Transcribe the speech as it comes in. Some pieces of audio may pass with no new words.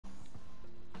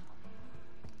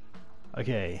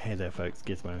Okay, hey there folks,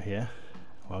 Gizmo here.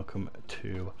 Welcome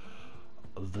to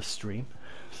the stream.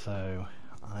 So,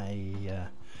 I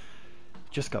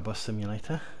just got Bus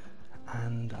Simulator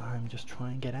and I'm just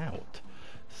trying to get out.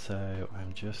 So,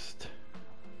 I'm just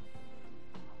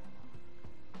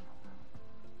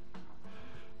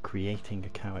creating a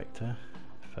character,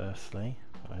 firstly.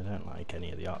 I don't like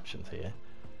any of the options here.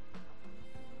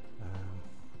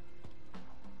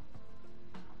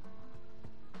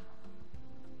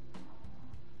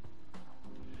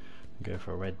 Go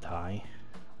for a red tie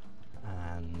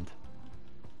and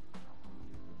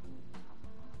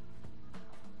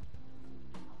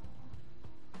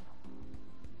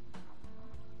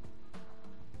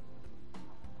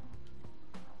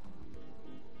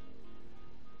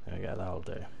there we go, that'll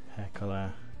do. Hair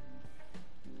colour,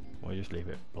 we'll just leave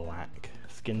it black.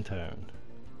 Skin tone,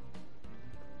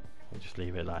 we'll just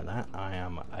leave it like that. I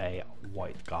am a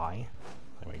white guy.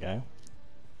 There we go.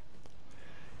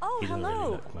 Oh,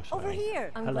 hello! Really over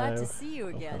here! I'm glad to see you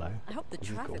again. Hello. I hope the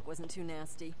traffic wasn't too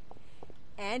nasty.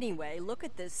 Anyway, look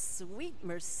at this sweet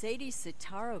Mercedes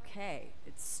Citaro K.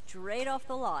 It's straight off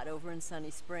the lot over in Sunny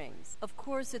Springs. Of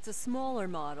course, it's a smaller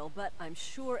model, but I'm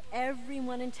sure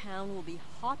everyone in town will be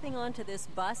hopping onto this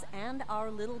bus and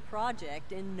our little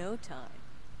project in no time.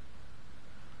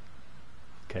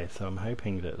 Okay, so I'm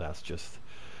hoping that that's just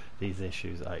these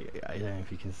issues. I don't know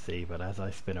if you can see, but as I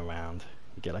spin around,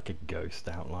 you get like a ghost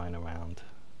outline around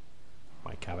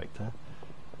my character.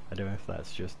 I don't know if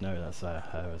that's just, no, that's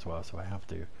her as well, so I have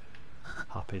to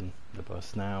hop in the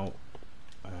bus now.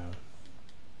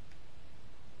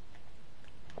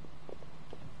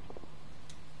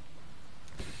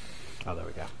 Oh, there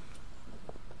we go.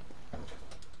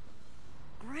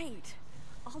 Great!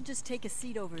 I'll just take a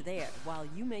seat over there while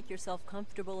you make yourself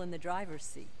comfortable in the driver's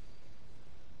seat.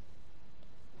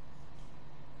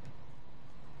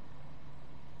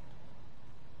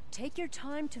 Take your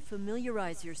time to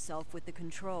familiarize yourself with the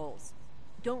controls.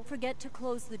 Don't forget to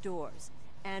close the doors,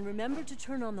 and remember to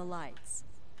turn on the lights.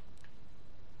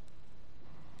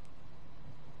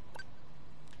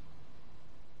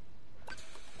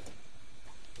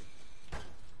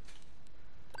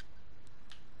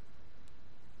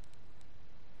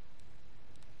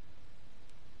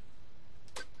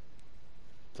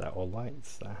 Is that all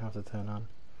lights that I have to turn on?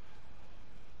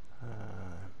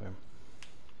 Boom.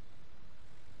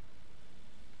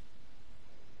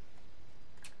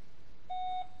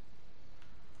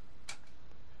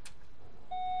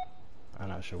 I'm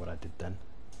not sure what I did then.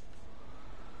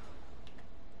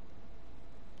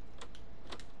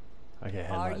 Okay,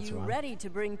 Are you ready to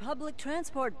bring public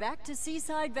transport back to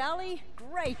Seaside Valley?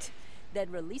 Great!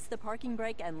 Then release the parking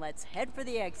brake and let's head for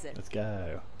the exit. Let's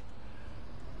go.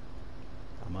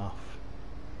 I'm off.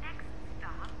 Next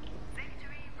stop,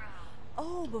 Victory Road.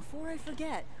 Oh, before I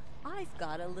forget, I've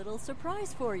got a little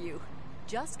surprise for you.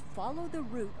 Just follow the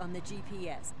route on the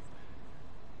GPS.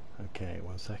 Okay,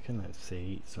 1 second, let's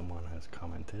see, someone has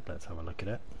commented, let's have a look at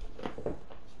it.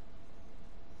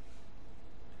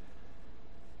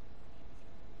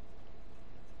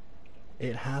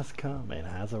 It has come, it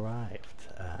has arrived,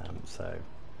 so,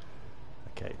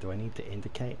 okay, do I need to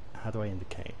indicate? How do I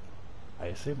indicate? I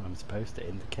assume I'm supposed to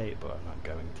indicate, but I'm not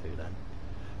going to then.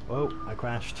 Whoa, I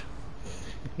crashed.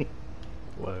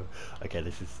 Whoa, okay,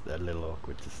 this is a little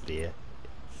awkward to steer.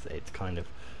 It's kind of,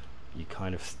 you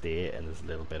kind of steer and there's a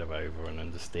little bit of over and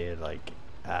understeer, like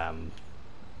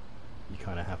you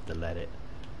kind of have to let it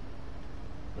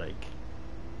like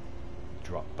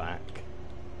drop back.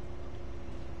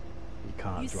 You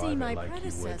can't drive it like you would. You see, my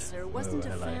predecessor wasn't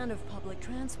a fan of public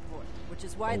transport, which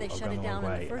is why they shut it down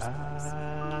in the first place.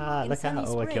 Look out,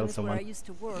 oh, I killed someone. Where I used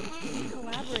to work, we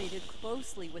collaborated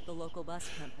closely with the local bus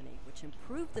company, which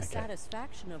improved the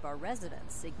satisfaction of our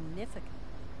residents significantly.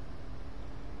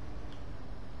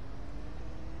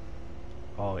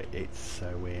 Oh, it's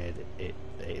so weird. It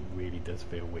really does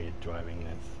feel weird driving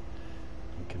this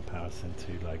in comparison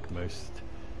to like most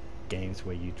games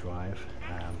where you drive.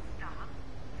 Yeah.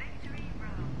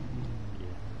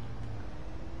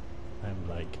 I'm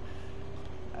like,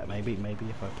 maybe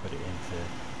if I put it into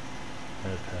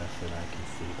third person, I can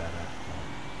see better.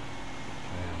 Like,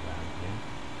 around here.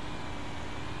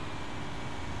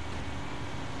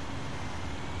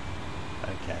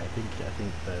 Okay, I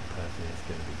think third person is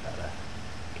going to be better.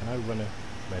 Can I run a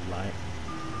red light?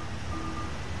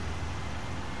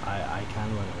 I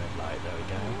can run a red light, there we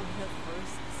go. Oh, the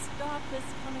first stop is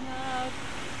coming up.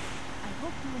 I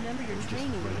hope you remember your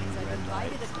training because I've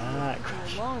invited a couple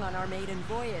people along on our maiden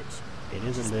voyage. It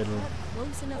is a little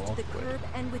close enough awkward. to the curb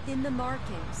and within the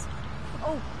markings.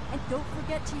 Oh, and don't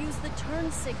forget to use the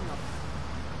turn signal.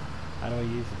 How do I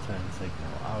use the turn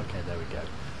signal? Oh, okay, there we go.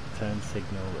 Turn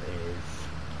signal is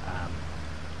R1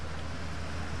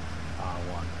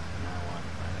 and R1.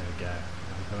 Right, there we go.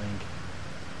 I'm going.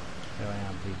 Here I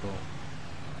am, people.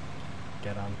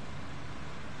 Get on.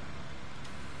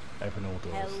 Open all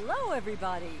doors. Hello,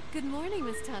 everybody. Good morning,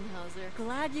 Miss Tannhauser.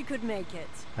 Glad you could make it.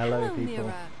 Hello, people.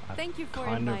 Mira. I've Thank you for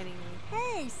kind of inviting me.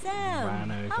 Hey, Sam.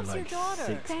 ran over How's like your daughter?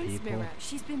 6 Thanks, people Mira.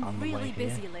 She's been on the way really here.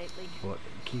 busy lately. What?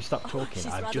 Can you stop talking? she's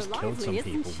I've rather just killed some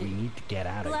lively, isn't people. she? We need to get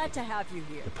out of Glad here. to have you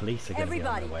here. The police are going to be on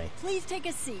Everybody, their way. please take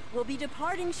a seat. We'll be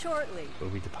departing shortly. We'll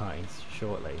be departing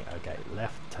shortly. Okay,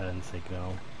 left turn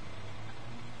signal.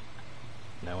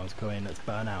 No one's coming. Let's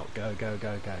burn out. Go, go,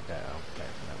 go, go, go. Okay,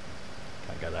 no.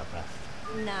 Can't go that fast.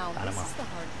 Now, And this I'm is off. the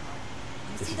hard part.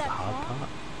 You This see is that the hard clock? part.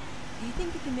 Do you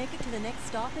think you can make it to the next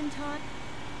stop in time?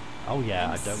 Oh yeah,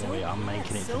 I'm I don't so worry. I'm glad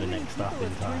making it so to the many next stop people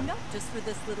in have turned time. up just for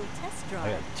this little test I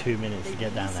drive. got 2 minutes They to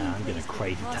get down really there. seem I'm going to pleased with the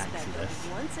crazy prospect taxi of this.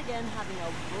 once again having a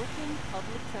working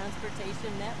public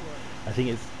transportation network. I think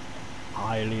it's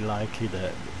highly likely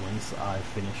that once I've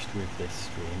finished with this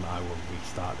stream, I will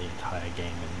restart the entire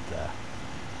game and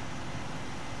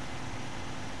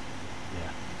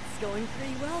yeah. It's going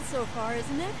pretty well so far,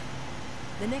 isn't it?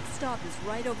 The next stop is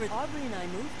right over. Aubrey and I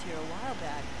moved here a while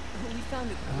back. We found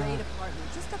a great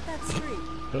apartment just up that street,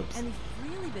 Oops. and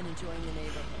we've really been enjoying the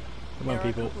neighborhood. Come there on, are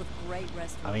people. a couple of great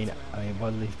restaurants I mean, around.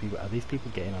 what are these people? Are these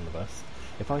people getting on the bus?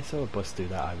 If I saw a bus do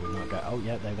that, I would not go. Oh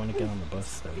yeah, they want to get on the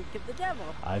bus. So Speak of the devil.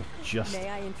 I've just May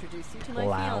I introduce you to my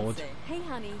plowed fiance? Hey,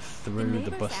 honey. through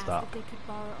the neighbors bus asked stop if they could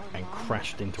borrow our and lawnmower.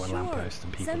 crashed into a Sure. lamppost,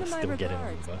 and people Send are them my still getting on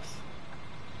regards. the bus.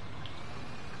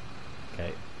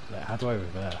 Okay, how do I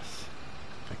reverse?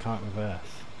 I can't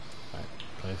reverse. Right,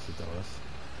 close the doors.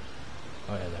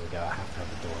 Oh yeah, there we go. I have to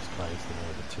have the doors closed in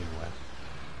order to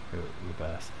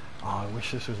reverse. Oh, I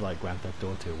wish this was like Grand Theft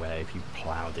Auto, where if you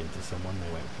ploughed into someone,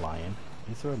 they went flying.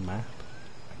 Is there a map?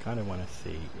 I kind of want to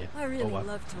see if. I really I've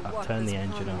love to walk turned this the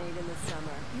engine off. promenade in the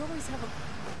summer. You always have a...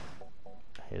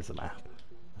 Here's a map.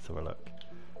 Let's have a look.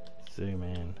 Zoom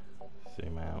in,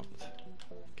 zoom out.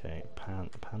 Okay, pan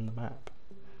the map.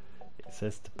 It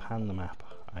says to pan the map,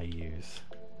 I use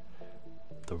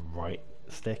the right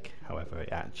stick. However, it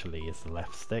actually is the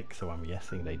left stick, so I'm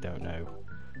guessing they don't know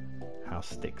how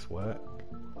sticks work.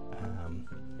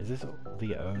 Is this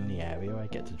the only area I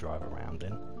get to drive around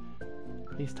in?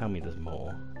 Please tell me there's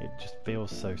more. It just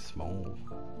feels so small.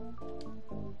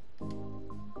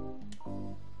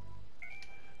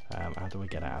 How do we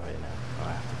get out of here now? Oh,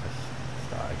 I have to press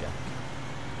start again.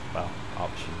 Well,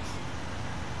 options.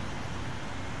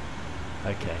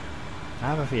 Okay. I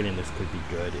have a feeling this could be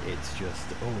good. It's just,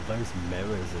 oh, those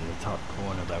mirrors in the top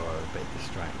corner though are a bit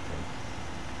distracting.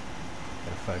 I'm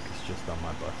going to focus just on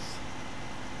my bus.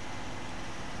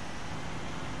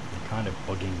 They're kind of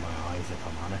bugging my eyes if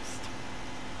I'm honest.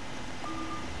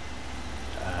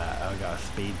 I got a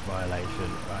speed violation.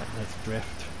 Right, let's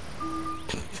drift.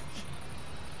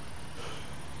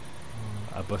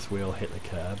 A bus wheel hit the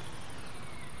curb.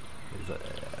 Is that,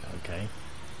 okay.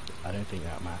 I don't think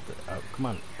that mattered. Oh, come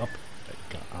on, up.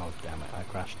 Oh, damn it, I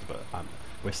crashed, but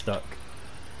we're stuck.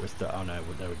 We're stuck. Oh no,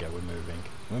 there we go, we're moving.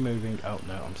 We're moving. Oh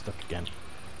no, I'm stuck again.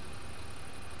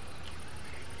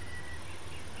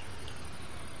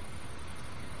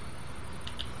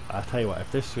 I'll tell you what,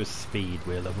 if this was speed,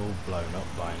 we'll have all blown up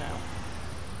by now.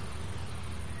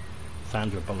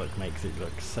 Sandra Bullock makes it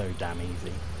look so damn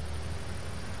easy.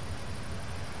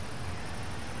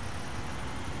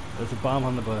 There's a bomb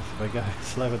on the bus. If I go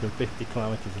slower than 50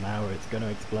 kilometers an hour, it's going to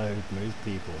explode. Move,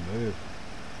 people, move.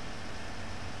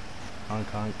 Honk,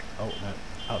 honk. Oh, no.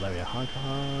 Oh, there we are. Honk,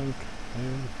 honk.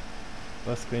 Move.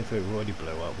 Bus going through, we already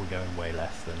blew up. We're going way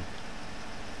less than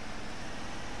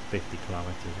 50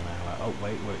 kilometers an hour. Oh,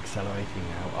 wait, we're accelerating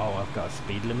now. Oh, I've got a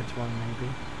speed limiter on, maybe?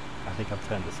 I think I've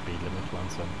turned the speed limiter on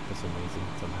for some reason,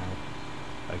 somehow.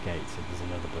 Okay, so there's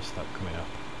another bus stop coming up.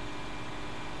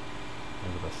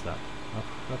 Another bus stop.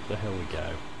 Up the hill we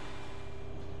go.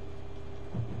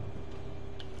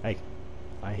 Hey,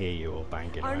 I hear you all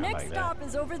banging Our around next back there. stop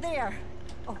is over there.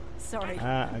 Oh, sorry.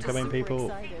 I'm just coming, super people.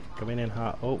 excited. Coming in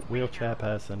hot. Oh, wheelchair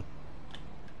person.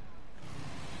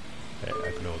 Okay,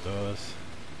 open all doors.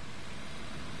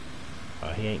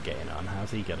 Oh, he ain't getting on.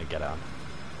 How's he gonna get on?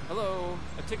 Hello,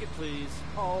 a ticket please.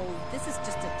 Oh, this is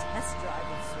just a test drive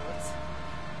of sorts.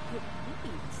 But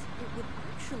wait, it would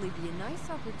actually be a nice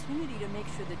opportunity to make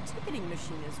sure the ticketing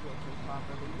machine is working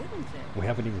properly, wouldn't it? We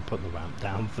haven't even put the ramp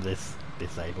down for this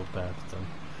disabled person.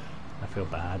 I feel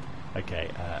bad. Okay,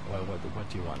 well, what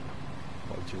do you want?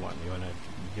 What do you want?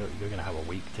 You're gonna have a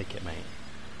weak ticket, mate.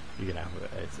 You're gonna have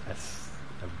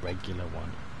a regular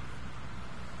one.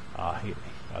 Ah,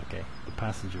 Okay, the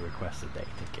passenger requests a day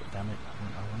ticket. Damn it,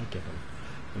 I want to give him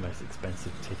the most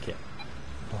expensive ticket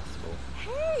possible.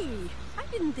 Hey! I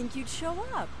didn't think you'd show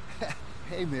up.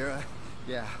 Hey, Mira.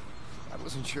 Yeah, I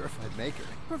wasn't sure if I'd make it.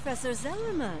 Professor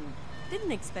Zellerman.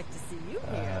 Didn't expect to see you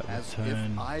here. As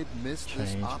Return if I'd missed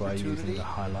this change by using opportunity. the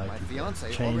highlighted My bit.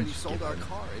 fiance Change already sold our given.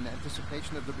 car in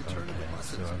anticipation of the return of the Okay,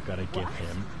 buses. so I've got to give What?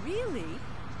 him Really?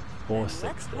 460.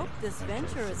 Let's hope this Okay,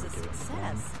 venture so is a we'll give him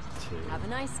success. 1, 2. Have a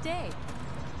nice day.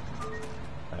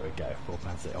 There we go,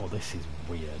 £4. Oh, this is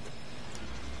weird.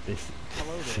 This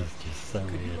Hello is there. just so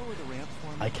Could you weird. lower the ramp for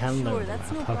me? I can Sure, lower the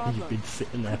that's ramp. no How you've problem. been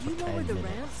sitting there Could for you 10 lower the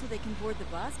minutes. ramp so they can board the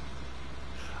bus?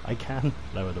 I can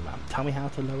lower the ramp. Tell me how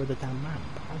to lower the damn ramp.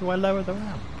 How do I lower the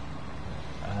ramp?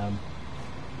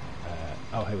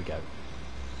 Oh, here we go.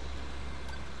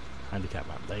 Handicap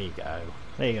ramp. There you go.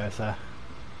 There you go, sir.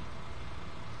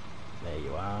 There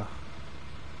you are.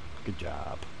 Good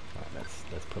job. Right,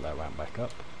 let's put that ramp back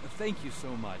up. Thank you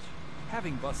so much.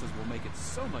 Having buses will make it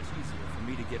so much easier for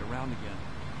me to get around again.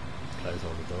 Close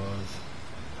all the doors.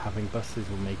 Having buses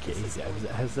will make it This is easier. going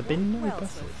Has there been no well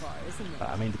buses? so far, isn't it?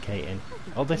 I'm indicating.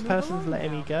 think Oh, this we can move person's along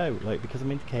letting me now. go. Like, because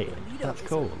I'm indicating. Toledo That's is a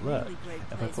cool. Look. really great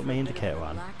If I place put for my a bit of indicator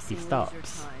on, relaxing he leisure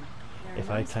stops. time. There are If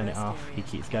I nice turn it rest off, he areas,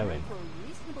 keeps and going. for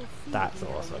reasonable food, That's we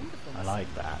had a awesome. wonderful I like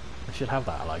massage. that. I should have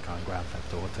that like on Grand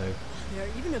Theft Auto. There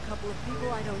are even a couple of people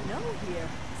I don't know here.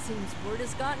 Seems word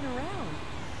has gotten around.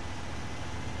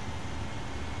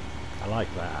 I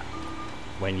like that.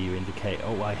 When you indicate,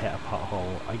 oh, I hit a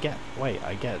pothole. I get.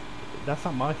 That's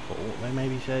not my fault. Then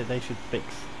maybe they should fix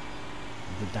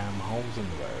the damn holes in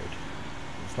the road.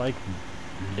 It's like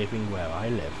living where I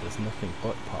live. There's nothing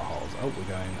but potholes. Oh, we're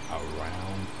going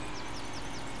around.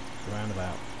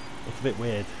 Roundabout. It's a bit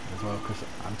weird as well because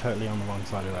I'm totally on the wrong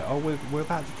side of the road. Oh, we're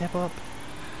about to tip up.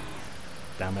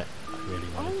 Damn it! I really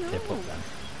wanted to tip up then.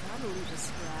 That'll leave a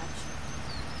scratch.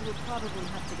 We'll probably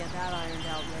have to get that ironed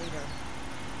out later.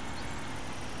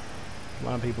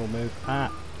 Come on, people, move.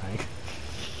 Thanks.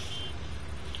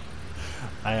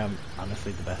 I am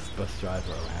honestly the best bus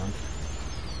driver around.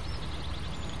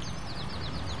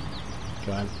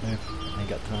 Go on, move. I ain't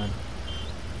got time.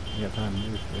 Move.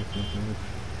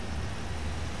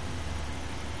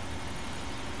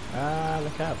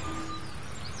 Look out.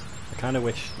 I kind of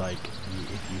wish, like,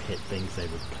 if you hit things, they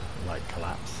would, like,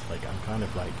 collapse. Like, I'm kind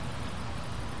of like...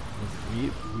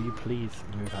 Will you please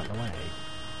move out the way?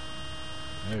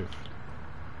 Move.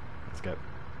 Let's go.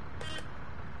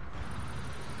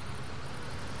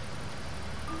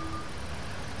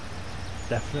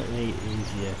 Definitely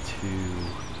easier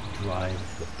to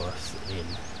drive the bus in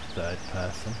third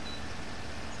person.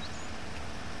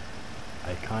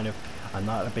 I'm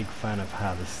not a big fan of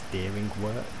how the steering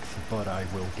works, but I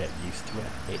will get used to it.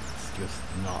 It's just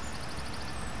not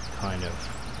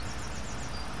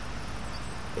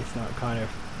it's not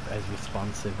as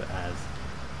responsive as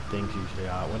things usually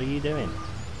are. What are you doing?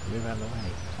 Move out of the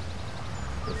way.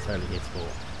 It's totally his fault.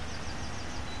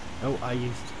 Oh, I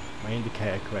used my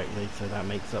indicator correctly, so that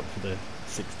makes up for the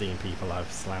 16 people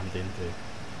I've slammed into.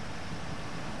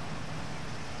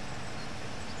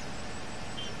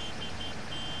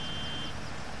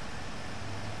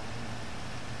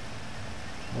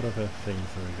 What other things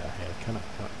have we got here? Can I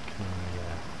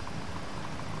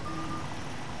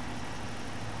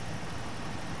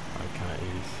can't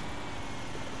use.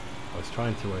 I was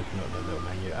trying to open up the little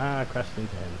menu. Crashed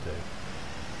into M2.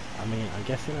 I mean, I'm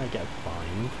guessing I get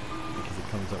fined because it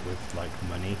comes up with like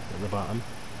money at the bottom,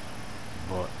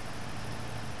 but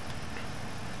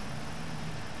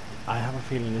I have a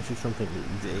feeling this is something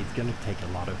that it's going to take a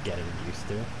lot of getting used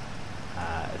to,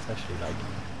 especially like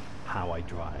how I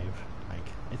drive. Like,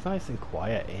 it's nice and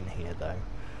quiet in here though.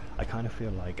 I kind of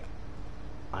feel like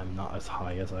I'm not as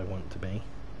high as I want to be.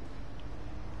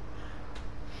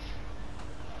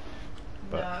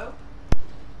 But No.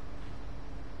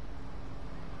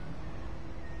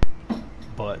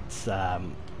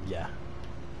 Yeah,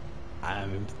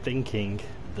 I'm thinking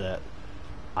that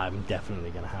I'm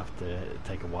definitely going to have to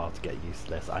take a while to get used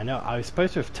to this. I know I was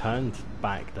supposed to have turned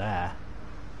back there,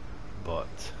 but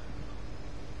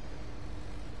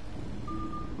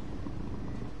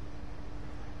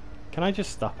can I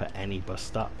just stop at any bus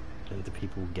stop and do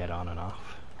people get on and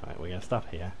off? Right, we're going to stop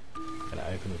here. Going to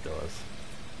open the doors.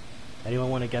 Anyone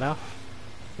want to get off?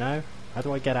 No? How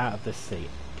do I get out of this seat?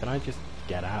 Can I just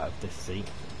get out of this seat?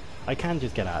 I can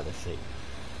just get out of this seat.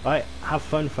 Right, have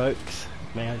fun, folks.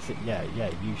 May I sit? Yeah,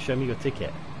 you show me your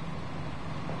ticket.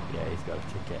 Yeah, he's got a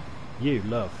ticket. You,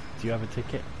 love, do you have a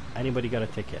ticket? Anybody got a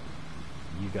ticket?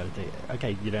 You got a ticket.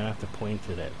 Okay, you don't have to point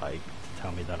at it, like, to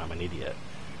tell me that I'm an idiot.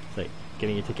 So, give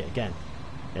me your ticket again.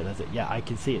 Yeah, that's it. Yeah, I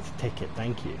can see it's a ticket,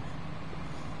 thank you.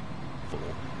 fool.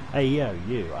 Hey, yo,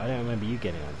 you. I don't remember you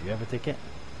getting on. Do you have a ticket?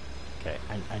 Okay,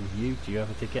 and you, do you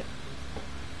have a ticket?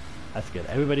 That's good.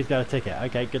 Everybody's got a ticket.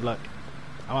 Okay, good luck.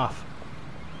 I'm off.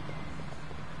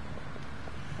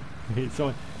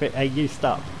 Someone, wait, hey, you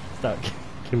stop. Stop.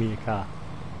 Give me your car.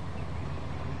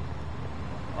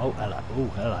 Oh, hello. Oh,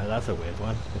 hello. That's a weird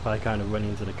one. If I kind of run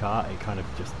into the car, it kind of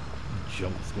just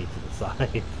jumps me to the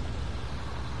side.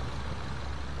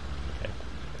 Okay.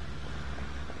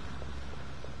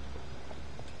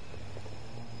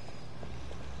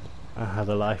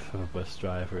 The life of a bus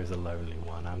driver is a lonely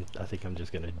one. I think I'm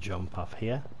just going to jump off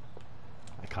here.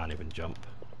 I can't even jump.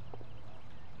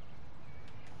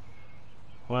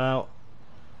 Well,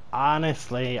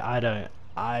 honestly, I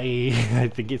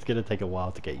I think it's going to take a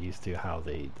while to get used to how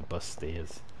the bus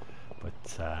steers.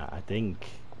 But I think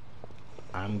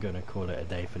I'm going to call it a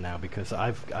day for now, because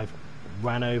I've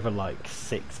ran over like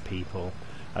 6 people.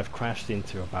 I've crashed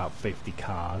into about 50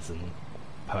 cars and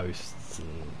posts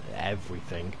and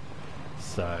everything.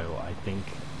 So I think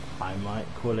I might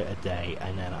call it a day,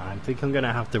 and then I think I'm going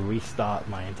to have to restart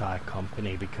my entire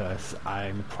company, because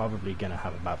I'm probably going to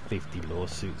have about 50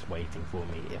 lawsuits waiting for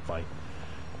me if I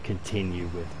continue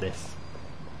with this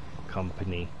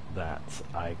company that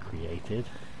I created.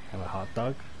 Have a hot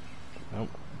dog? Nope,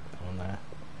 put on there.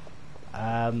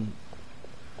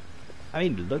 I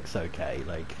mean, it looks okay.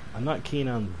 Like, I'm not keen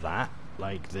on that,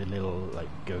 like the little like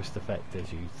ghost effect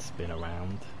as you spin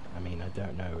around. I mean, I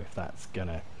don't know if that's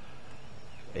gonna.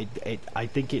 I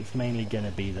think it's mainly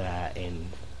gonna be there in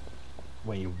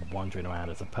when you're wandering around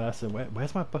as a person.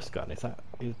 Where's my bus gone?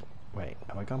 Wait,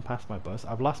 have I gone past my bus?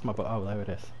 I've lost my bus. Oh, there it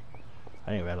is.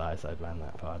 I didn't realise I'd ran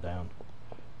that far down.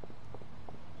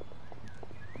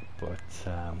 But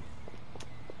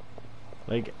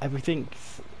like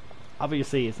everything's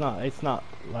obviously it's not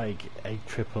like a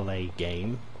AAA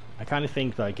game. I kind of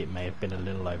think like it may have been a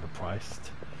little overpriced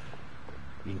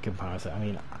in comparison. I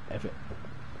mean,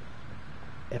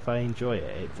 if I enjoy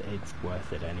it, it's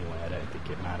worth it anyway. I don't think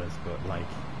it matters, but like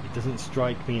it doesn't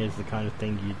strike me as the kind of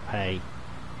thing you'd pay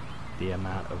the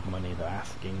amount of money they're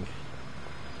asking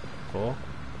for.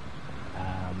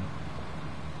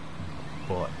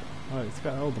 But oh, it's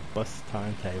got all the bus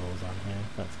timetables on here.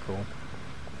 That's cool.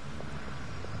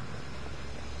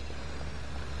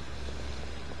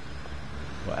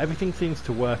 Well, everything seems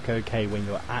to work okay when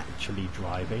you're actually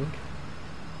driving.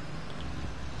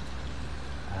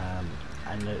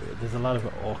 And there's a lot of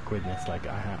awkwardness, like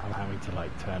I'm having to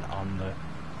like turn on the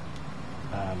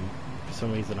for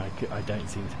some reason I don't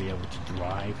seem to be able to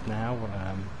drive now.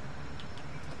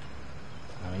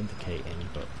 I'm indicating,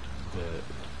 but the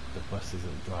bus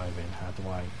isn't driving. How do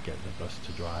I get the bus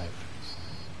to drive?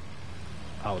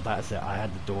 Oh, that's it. I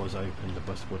had the doors open. The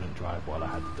bus wouldn't drive while I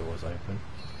had the doors open.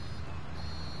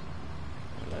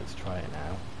 Let's try it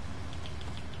now.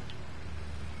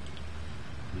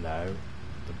 No,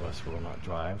 the bus will not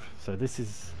drive. So this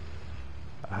is,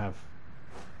 I have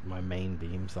my main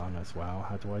beams on as well.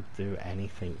 How do I do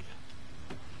anything?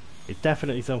 It's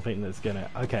definitely something that's gonna,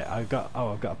 okay, I've got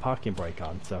a parking brake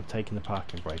on, so I've taken the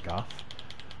parking brake off.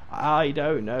 I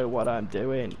don't know what I'm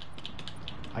doing.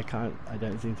 I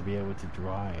don't seem to be able to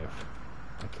drive.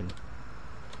 I can,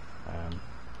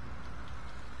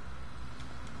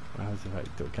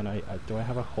 do I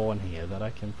have a horn here that I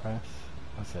can press?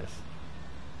 What's this?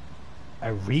 A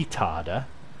retarder?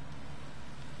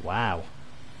 Wow.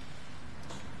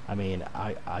 I mean,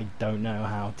 I don't know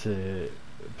how to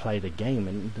play the game,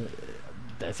 and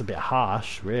that's a bit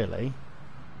harsh, really.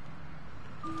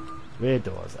 Rear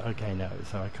doors. Okay, no,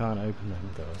 so I can't open them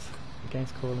doors. The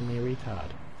game's calling me a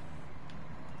retard.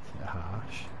 It's a bit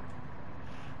harsh.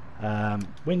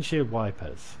 Windshield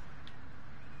wipers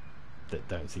that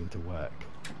don't seem to work.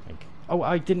 Oh,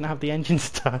 I didn't have the engine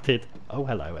started. Oh,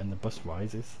 hello, and the bus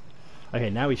rises. Okay,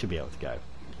 now we should be able to go.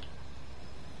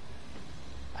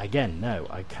 Again, no,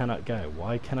 I cannot go.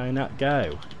 Why can I not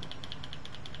go?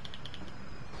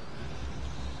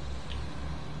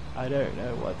 I don't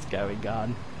know what's going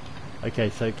on. Okay,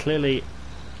 so clearly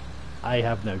I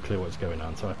have no clue what's going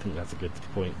on, so I think that's a good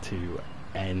point to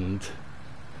end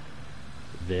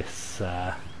this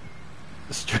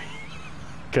stream,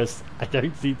 because I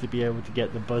don't seem to be able to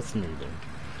get the bus moving.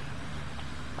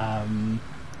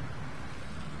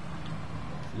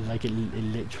 Like it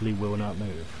literally will not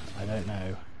move. I don't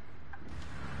know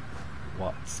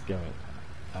what's going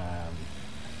on.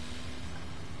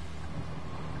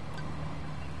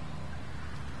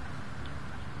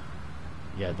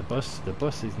 Yeah, the bus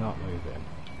is not moving.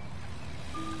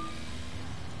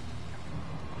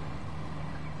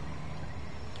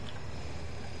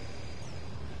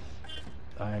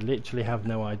 I literally have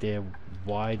no idea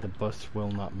why the bus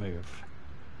will not move.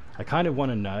 I kind of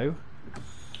want to know,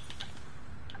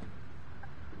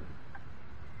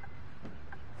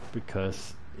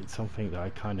 because it's something that I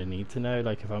kind of need to know.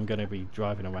 Like, if I'm going to be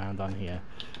driving around on here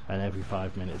and every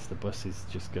 5 minutes the bus is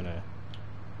just going to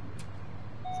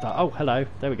start. Oh, hello,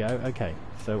 there we go. Okay,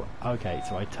 so I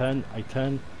turn it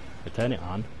on,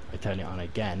 I turn it on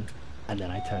again, and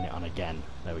then I turn it on again.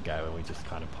 There we go, and we just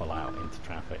kind of pull out into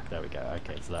traffic. There we go.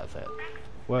 Okay, so that's it.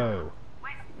 Whoa,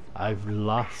 I've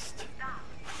lost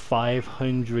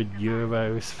 500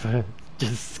 euros for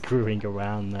just screwing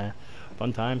around there.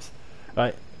 Fun times.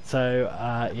 Right, so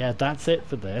yeah, that's it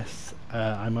for this.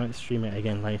 I might stream it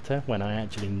again later when I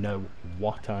actually know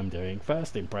what I'm doing.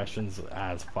 First impressions,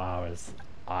 as far as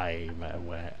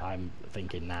I'm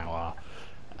thinking now,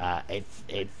 are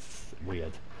it's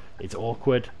weird, it's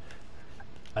awkward.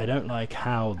 I don't like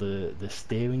how the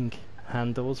steering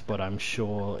handles, but I'm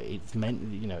sure it's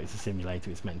meant, you know, it's a simulator,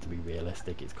 it's meant to be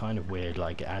realistic. It's kind of weird,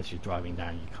 like as you're driving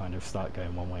down you kind of start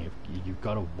going one way, you've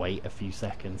got to wait a few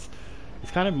seconds.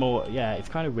 It's kind of more, yeah, it's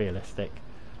kind of realistic,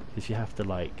 because you have to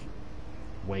like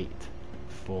wait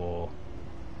for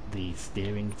the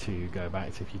steering to go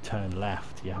back. So if you turn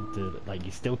left, you have to, like,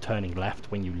 you're still turning left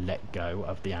when you let go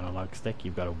of the analog stick.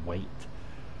 You've got to wait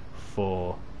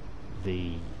for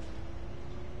the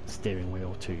steering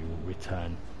wheel to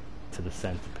return to the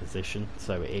center position,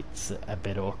 so it's a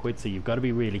bit awkward. So you've got to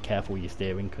be really careful with your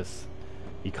steering, because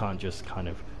you can't just kind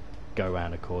of go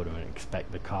around a corner and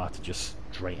expect the car to just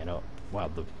straighten up, well,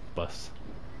 the bus.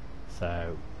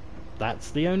 So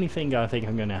that's the only thing I think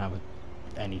I'm going to have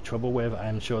any trouble with.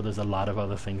 I'm sure there's a lot of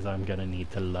other things I'm going to need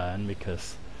to learn,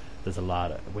 because there's a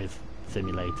lot with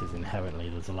simulators inherently,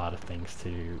 there's a lot of things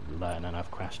to learn, and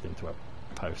I've crashed into a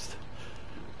post.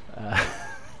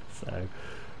 So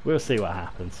we'll see what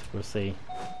happens. We'll see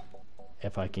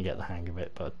if I can get the hang of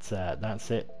it, but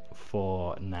that's it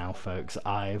for now, folks.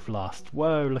 I've lost,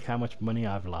 whoa, look how much money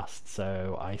I've lost.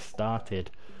 So I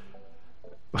started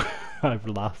I've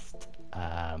lost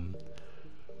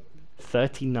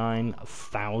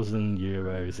 39,000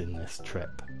 euros in this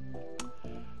trip.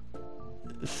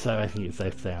 So I think it's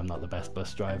safe to say I'm not the best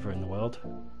bus driver in the world.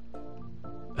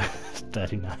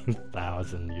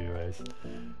 39,000 euros.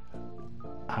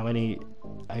 How many?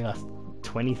 I lost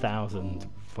 20,000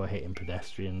 for hitting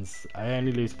pedestrians. I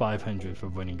only lose 500 for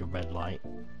running a red light.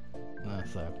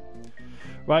 So,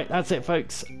 right, that's it,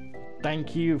 folks.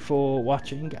 Thank you for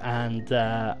watching, and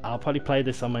I'll probably play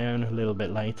this on my own a little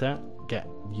bit later, get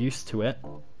used to it,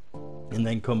 and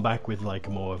then come back with like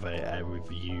more of a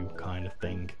review kind of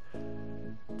thing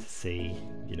to see,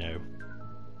 you know,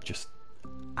 just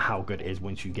how good it is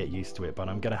once you get used to it. But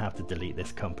I'm gonna have to delete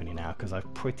this company now, because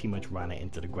I've pretty much ran it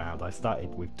into the ground. I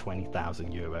started with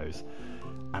 20,000 euros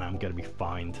and I'm gonna be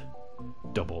fined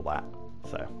double that.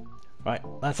 So right,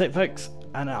 that's it, folks,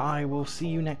 and I will see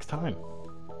you next time.